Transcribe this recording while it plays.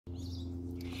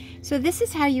So this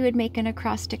is how you would make an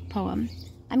acrostic poem.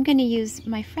 I'm going to use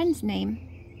my friend's name,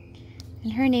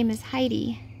 and her name is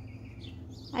Heidi.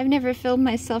 I've never filmed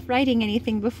myself writing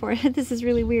anything before. This is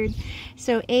really weird.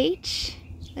 So H,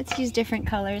 let's use different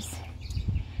colors.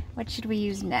 What should we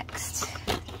use next?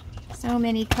 So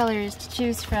many colors to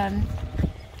choose from.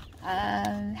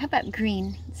 How about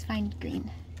green? Let's find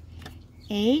green.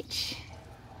 H,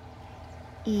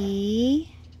 E,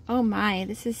 oh my,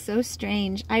 this is so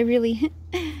strange. I really,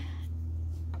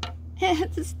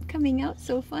 this is coming out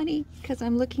so funny because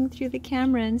I'm looking through the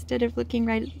camera instead of looking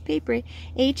right at the paper.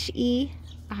 H, E,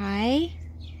 I.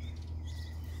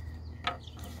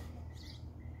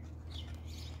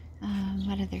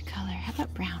 What other color? How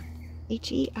about brown?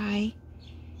 H, E, I,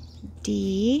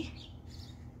 D.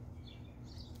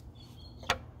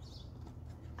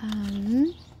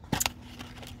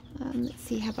 Let's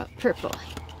see, how about purple?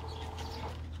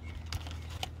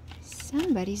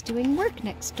 Somebody's doing work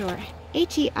next door.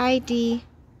 H-E-I-D-I.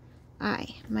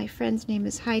 My friend's name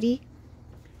is Heidi.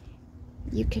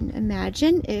 You can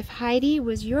imagine if Heidi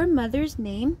was your mother's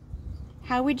name,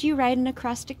 how would you write an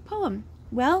acrostic poem?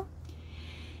 Well,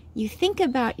 you think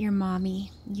about your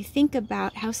mommy. You think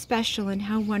about how special and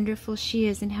how wonderful she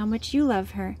is and how much you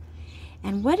love her.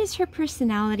 And what is her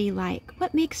personality like?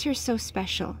 What makes her so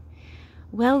special?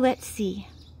 Well, let's see.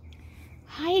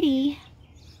 Heidi,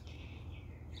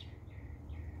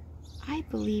 I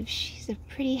believe she's a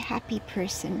pretty happy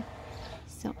person.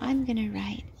 So I'm going to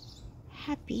write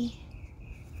happy.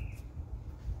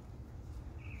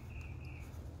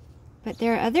 But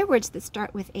there are other words that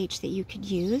start with H that you could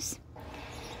use.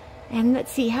 And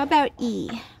let's see, how about E?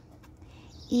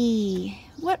 E.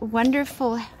 What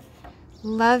wonderful,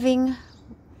 loving,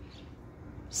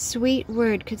 sweet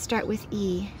word could start with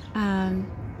E.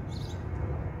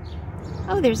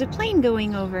 Oh, there's a plane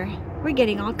going over. We're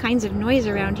getting all kinds of noise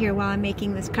around here while I'm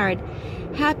making this card.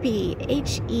 Happy,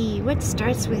 H-E. What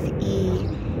starts with E?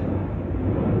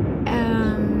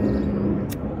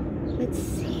 Let's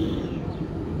see.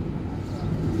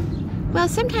 Well,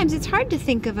 sometimes it's hard to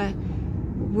think of a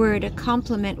word, a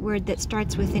compliment word that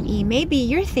starts with an E. Maybe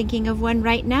you're thinking of one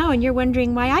right now and you're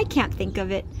wondering why I can't think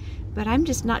of it. But I'm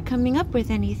just not coming up with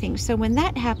anything. So when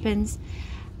that happens,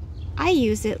 I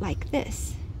use it like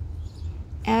this.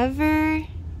 Ever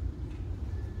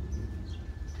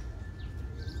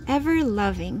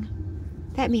loving.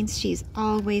 That means she's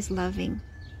always loving.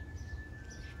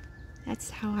 That's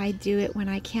how I do it when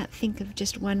I can't think of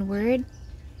just one word.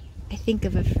 I think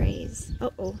of a phrase.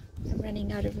 Uh-oh, I'm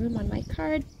running out of room on my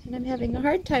card and I'm having a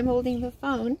hard time holding the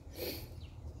phone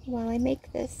while I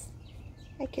make this.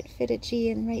 I could fit a G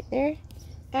in right there.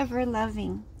 Ever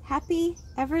loving. Happy,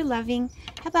 ever loving.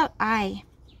 How about I?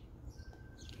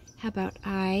 How about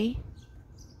I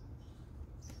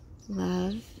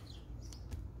love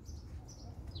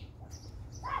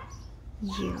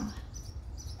you?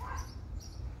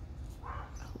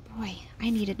 Oh boy, I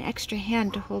need an extra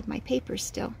hand to hold my paper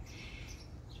still.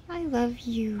 I love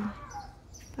you.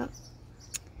 Oh,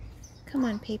 come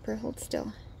on, paper, hold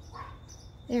still.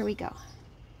 There we go.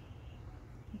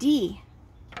 D.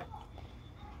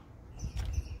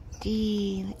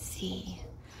 D, let's see.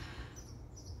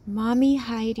 Mommy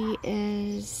Heidi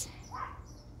is...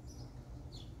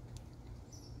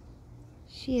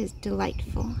 She is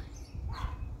delightful.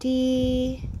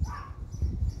 D.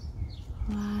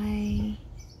 Y.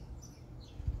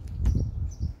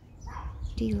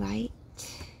 Delight.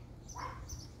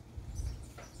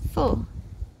 Full.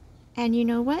 And you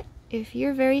know what? If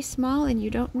you're very small and you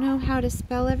don't know how to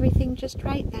spell everything just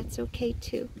right, that's okay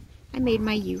too. I made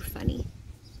my U funny.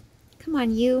 Come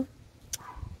on, you.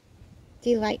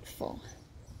 Delightful.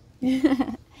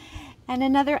 And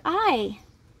another I.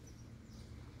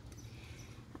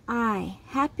 I.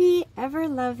 Happy, ever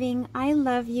loving, I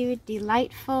love you,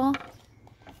 delightful.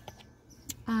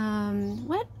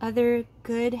 What other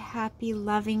good, happy,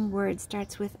 loving word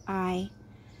starts with I?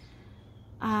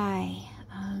 I.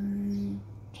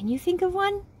 Can you think of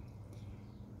one?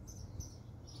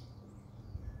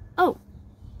 Oh,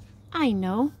 I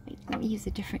know. Wait, let me use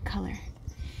a different color.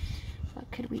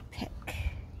 What could we pick?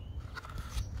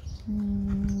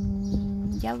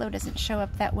 Yellow doesn't show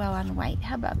up that well on white.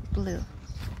 How about blue?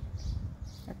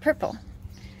 Or purple?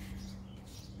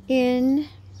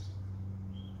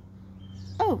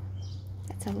 Oh,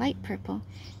 that's a light purple.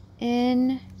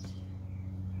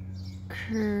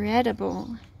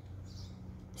 Incredible.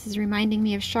 This is reminding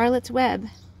me of Charlotte's Web.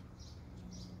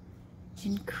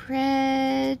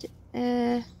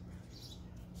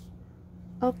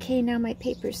 Okay, now my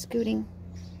paper's scooting.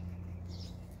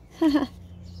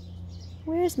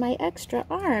 Where's my extra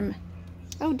arm?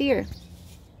 Oh dear.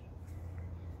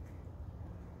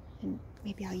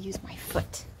 Maybe I'll use my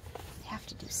foot. I have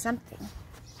to do something.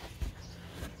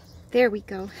 There we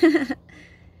go.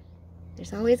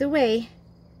 There's always a way.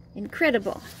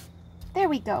 Incredible. There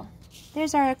we go.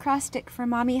 There's our acrostic for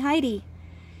Mommy Heidi.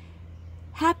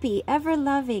 Happy,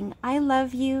 ever-loving, I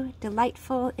love you,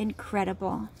 delightful,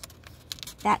 incredible.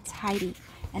 That's Heidi.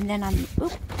 And then on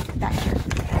the, back here.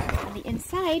 On the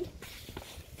inside,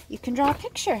 you can draw a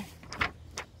picture.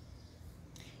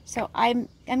 So I'm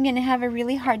going to have a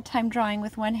really hard time drawing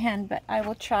with one hand, but I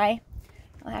will try.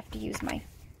 I'll have to use my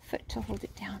foot to hold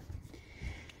it down.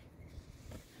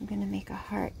 I'm going to make a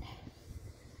heart.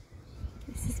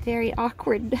 This is very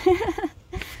awkward.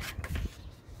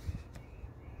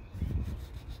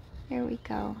 There we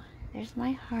go. There's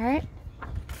my heart.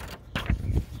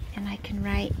 And I can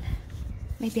write,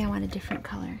 maybe I want a different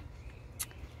color.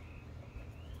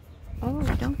 Oh,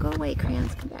 don't go away,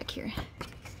 crayons. Come back here.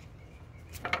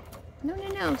 No, no,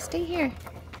 no. Stay here.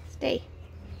 Stay.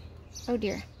 Oh,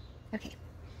 dear. Okay.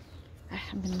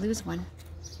 I'm going to lose one.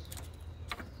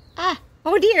 Ah!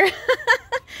 Oh, dear.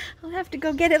 I'll have to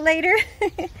go get it later.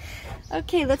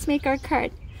 Okay, let's make our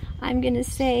card. I'm going to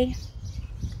say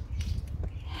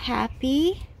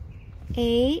happy,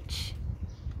 H-A-P.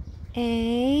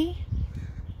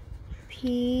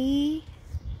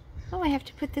 Oh, I have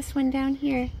to put this one down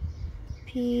here.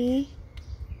 P-Y.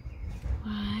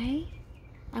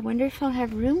 I wonder if I'll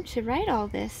have room to write all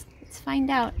this. Let's find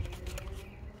out.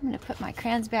 I'm going to put my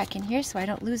crayons back in here so I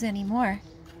don't lose any more.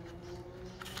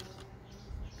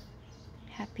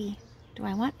 Happy. Do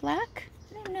I want black?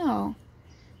 I don't know.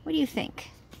 What do you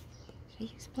think? Should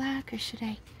I use black or should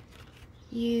I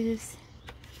use...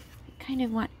 I kind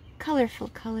of want colorful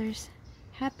colors.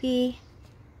 Happy.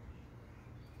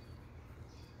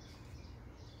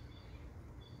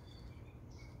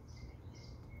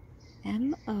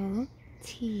 M-O-T-H-E-R-S.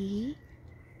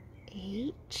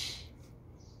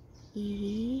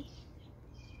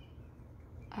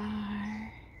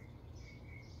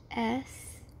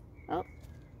 Oh,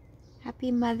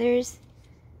 Happy Mother's.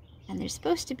 And there's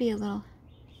supposed to be a little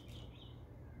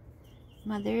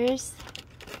Mother's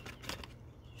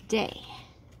Day.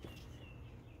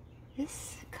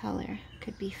 This color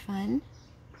could be fun.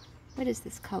 What is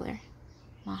this color?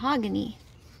 Mahogany.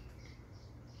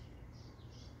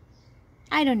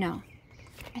 I don't know.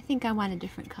 I think I want a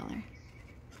different color.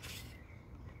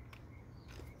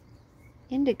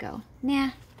 Indigo.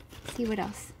 Nah. Let's see what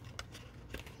else.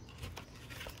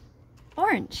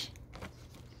 Orange.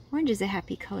 Orange is a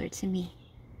happy color to me.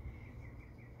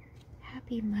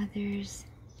 Happy Mother's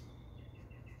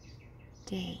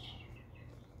Day.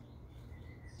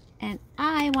 And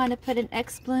I want to put an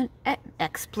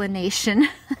explanation,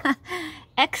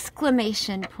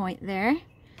 exclamation point there.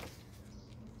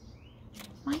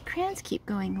 My crayons keep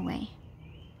going away.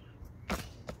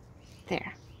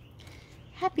 There.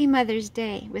 Happy Mother's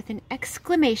Day with an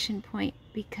exclamation point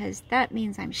because that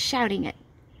means I'm shouting it.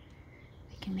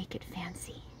 I can make it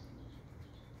fancy.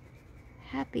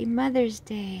 Happy Mother's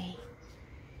Day.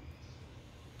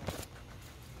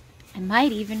 I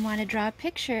might even want to draw a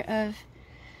picture of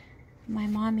my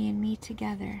mommy and me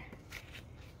together.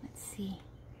 Let's see.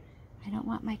 I don't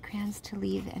want my crayons to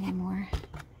leave anymore.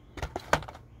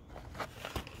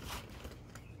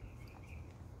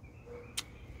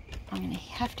 I'm going to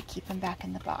have to keep them back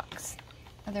in the box.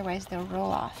 Otherwise they'll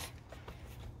roll off.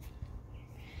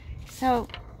 So,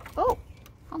 oh,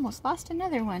 almost lost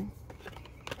another one.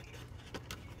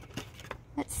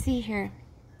 Let's see here.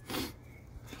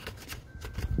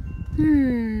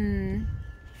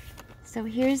 So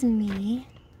here's me.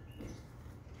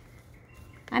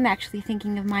 I'm actually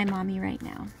thinking of my mommy right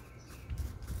now.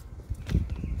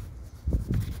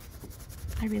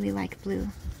 I really like blue,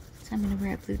 so I'm going to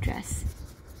wear a blue dress.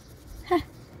 Huh.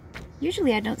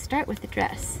 Usually I don't start with the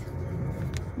dress.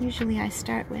 Usually I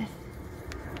start with...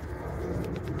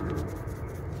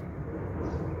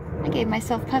 I gave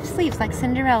myself puff sleeves like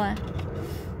Cinderella.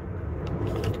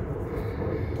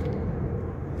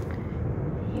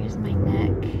 Here's my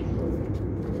neck.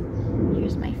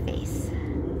 Here's my face.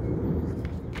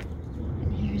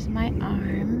 And here's my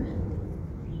arm.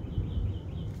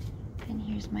 And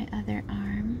here's my other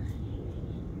arm.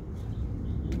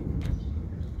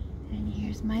 And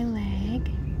here's my leg.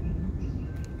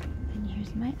 And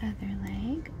here's my other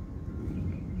leg.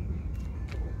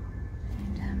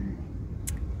 And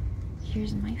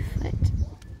here's my foot.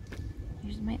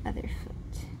 Here's my other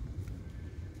foot.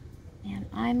 And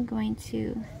I'm going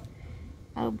to...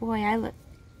 Oh boy, I look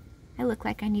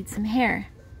like I need some hair.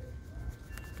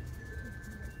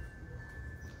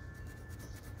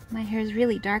 My hair is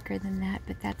really darker than that,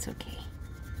 but that's okay.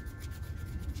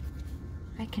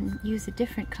 I can use a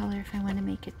different color if I want to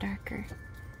make it darker.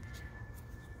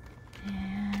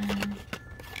 And,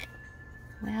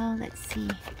 well, let's see.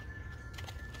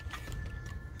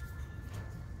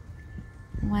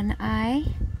 One eye,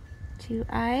 two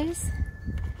eyes,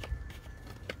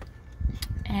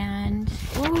 and,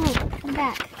 oh, come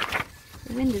back.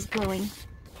 The wind is blowing.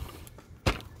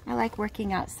 I like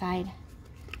working outside.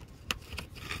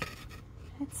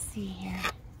 Let's see here.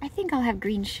 I think I'll have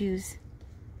green shoes.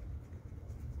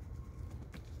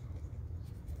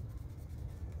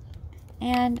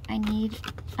 And I need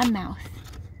a mouth.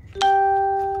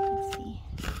 Let's see.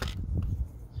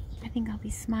 I think I'll be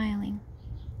smiling.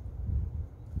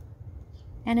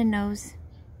 And a nose.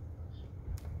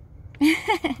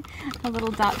 A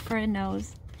little dot for a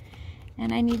nose.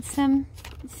 And I need some,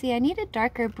 let's see, I need a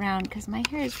darker brown because my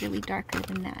hair is really darker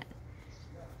than that.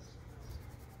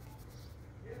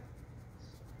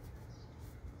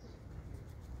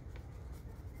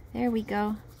 There we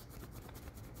go.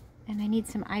 And I need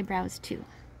some eyebrows too.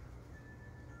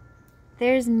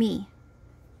 There's me.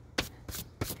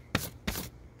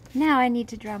 Now I need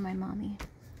to draw my mommy.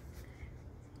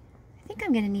 I think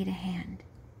I'm gonna need a hand.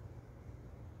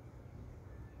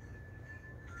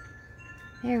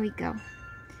 There we go.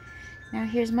 Now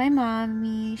here's my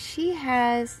mommy. She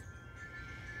has,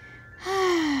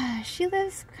 she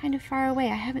lives kind of far away.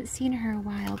 I haven't seen her a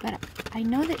while, but I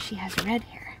know that she has red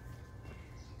hair.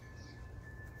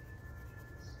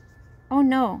 Oh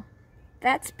no,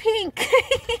 that's pink.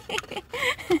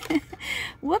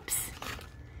 Whoops.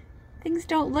 Things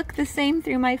don't look the same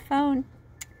through my phone.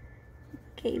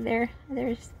 Okay,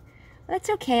 there's, that's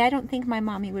okay. I don't think my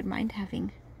mommy would mind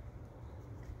having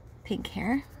pink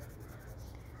hair.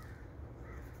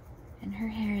 And her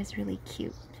hair is really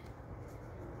cute.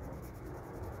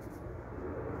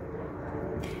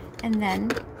 And then,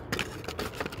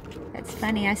 that's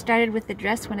funny, I started with the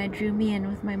dress when I drew me in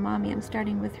with my mommy. I'm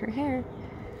starting with her hair.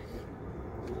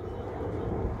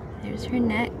 There's her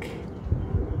neck.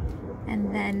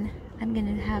 And then I'm going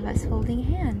to have us holding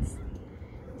hands.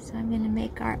 So I'm going to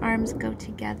make our arms go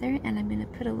together, and I'm going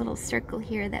to put a little circle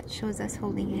here that shows us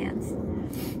holding hands.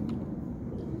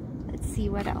 Let's see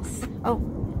what else. Oh,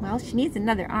 well, she needs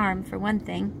another arm for one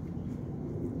thing.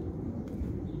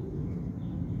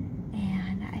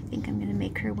 And I think I'm going to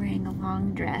make her wearing a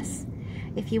long dress.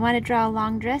 If you want to draw a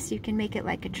long dress, you can make it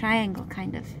like a triangle,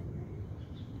 kind of.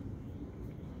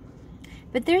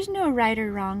 But there's no right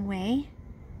or wrong way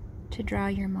to draw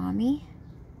your mommy.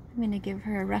 I'm going to give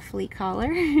her a ruffly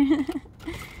collar.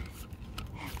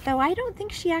 Though I don't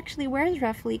think she actually wears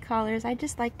ruffly collars. I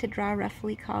just like to draw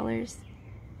ruffly collars.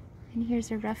 And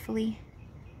here's a ruffly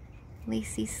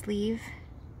lacy sleeve.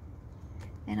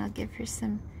 And I'll give her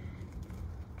some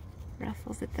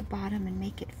ruffles at the bottom and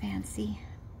make it fancy.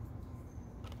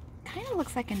 Kind of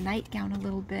looks like a nightgown a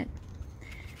little bit.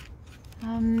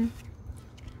 Well,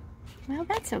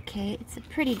 that's okay. It's a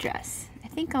pretty dress. I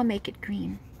think I'll make it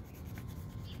green.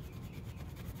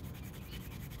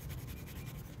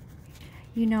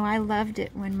 You know, I loved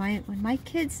it when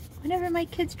whenever my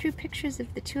kids drew pictures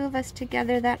of the two of us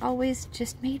together, that always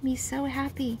just made me so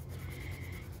happy.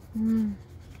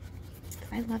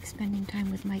 I love spending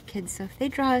time with my kids, so if they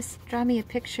draw me a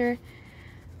picture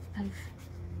of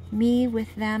me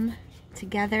with them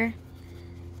together,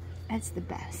 that's the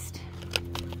best.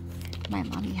 My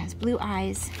mommy has blue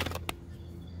eyes.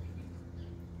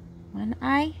 One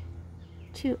eye,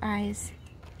 two eyes,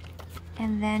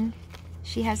 and then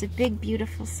she has a big,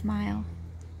 beautiful smile.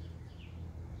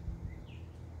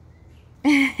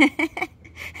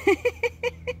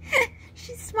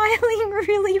 She's smiling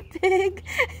really big.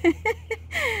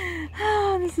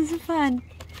 Oh, this is fun.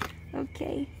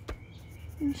 Okay.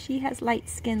 And she has light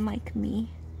skin like me.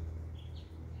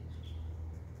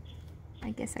 I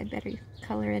guess I better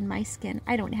color in my skin.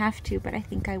 I don't have to, but I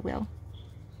think I will.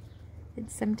 And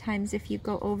sometimes if you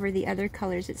go over the other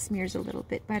colors, it smears a little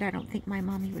bit, but I don't think my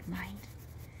mommy would mind.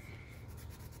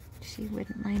 She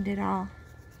wouldn't mind at all.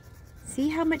 See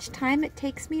how much time it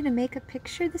takes me to make a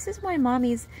picture? This is why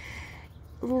mommies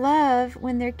love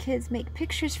when their kids make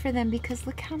pictures for them, because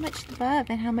look how much love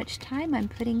and how much time I'm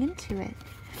putting into it.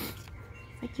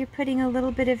 It's like you're putting a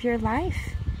little bit of your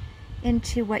life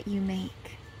into what you make.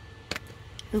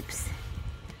 Oops.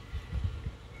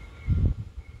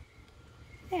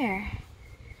 There.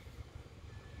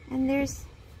 And there's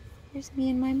me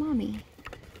and my mommy.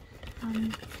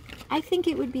 I think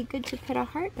it would be good to put a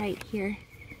heart right here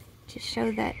to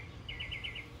show that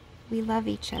we love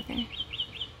each other.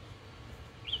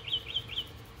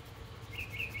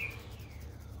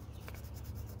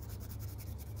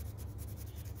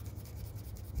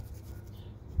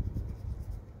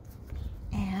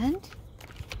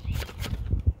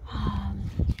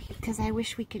 because I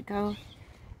wish we could go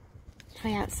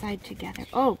play outside together.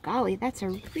 Oh, golly, that's a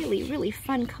really, really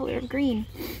fun color of green.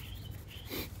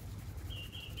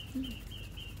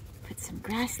 Put some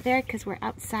grass there because we're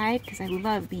outside, because I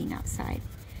love being outside.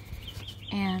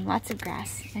 And lots of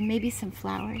grass, and maybe some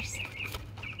flowers.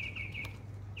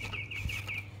 You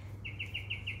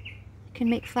can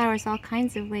make flowers all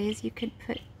kinds of ways. You could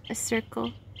put a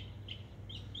circle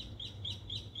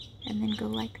and then go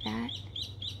like that.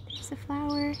 There's a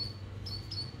flower.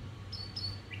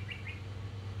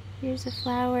 Here's a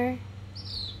flower.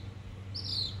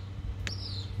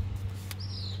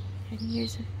 And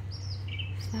here's a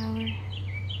flower.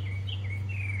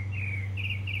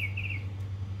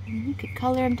 And then you could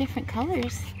color them different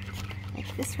colors.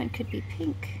 Like this one could be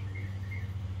pink.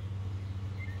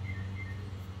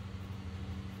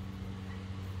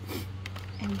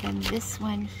 And then this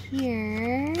one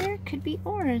here could be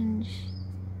orange.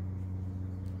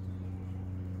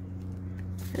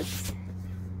 Oops.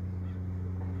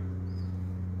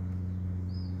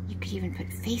 You could even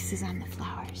put faces on the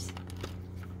flowers.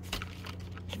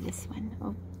 This one,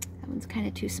 oh, that one's kind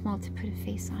of too small to put a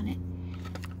face on it.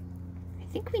 I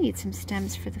think we need some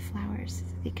stems for the flowers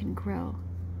so they can grow.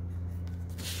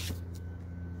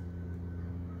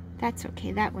 That's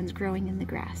okay, that one's growing in the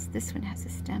grass. This one has a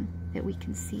stem that we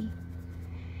can see.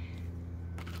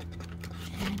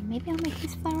 And maybe I'll make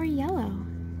this flower yellow.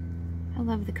 I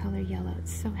love the color yellow,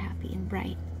 it's so happy and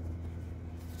bright.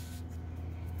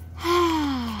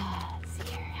 Let's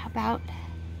see here, how about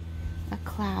a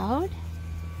cloud?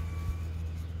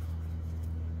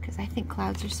 Because I think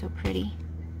clouds are so pretty.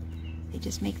 They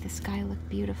just make the sky look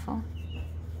beautiful.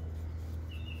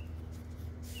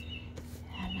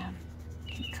 And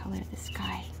you can color the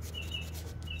sky.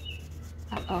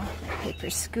 Uh-oh, the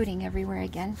paper's scooting everywhere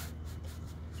again.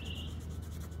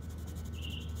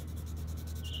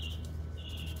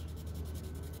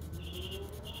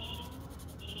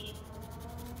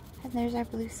 And there's our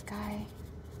blue sky.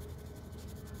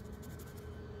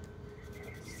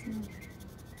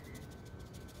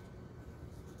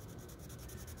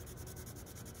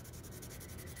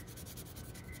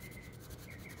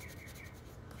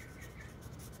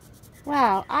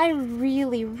 Wow, I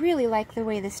really, really like the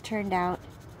way this turned out.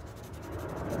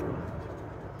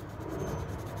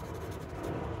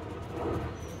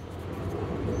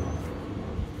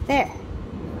 There.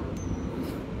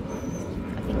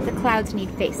 I think the clouds need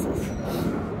faces.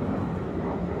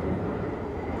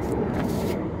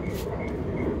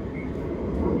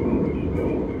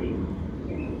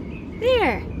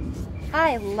 There.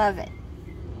 I love it.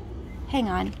 Hang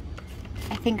on.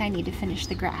 I think I need to finish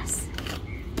the grass.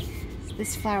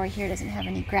 This flower here doesn't have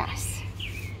any grass.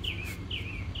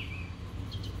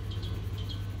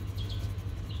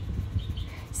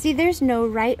 See, there's no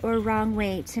right or wrong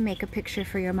way to make a picture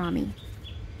for your mommy.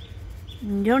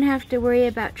 You don't have to worry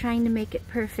about trying to make it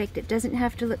perfect. It doesn't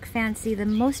have to look fancy. The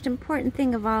most important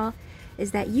thing of all is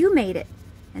that you made it.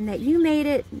 And that you made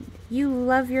it, you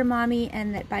love your mommy,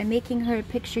 and that by making her a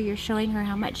picture, you're showing her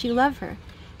how much you love her.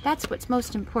 That's what's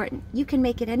most important. You can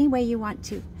make it any way you want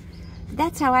to.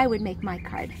 That's how I would make my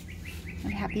card.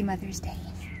 And Happy Mother's Day.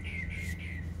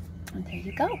 And there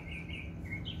you go.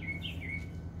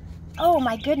 Oh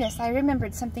my goodness, I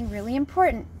remembered something really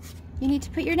important. You need to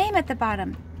put your name at the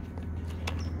bottom.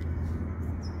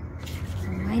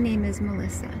 Well, my name is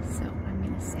Melissa, so I'm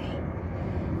going to say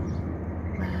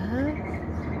love.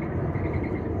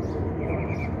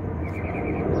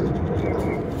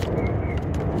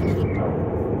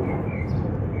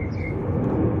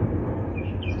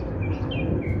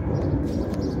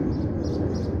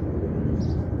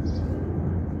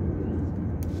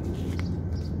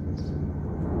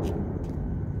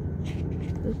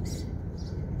 Oops.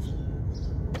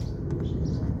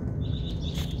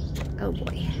 Oh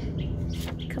boy.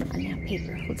 Come on now,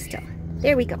 paper, hold still.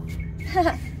 There we go.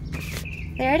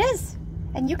 There it is.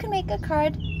 And you can make a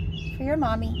card for your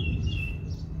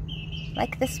mommy.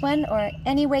 Like this one, or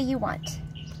any way you want.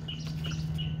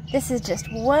 This is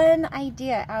just one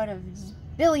idea out of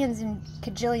billions and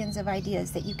cajillions of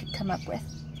ideas that you could come up with.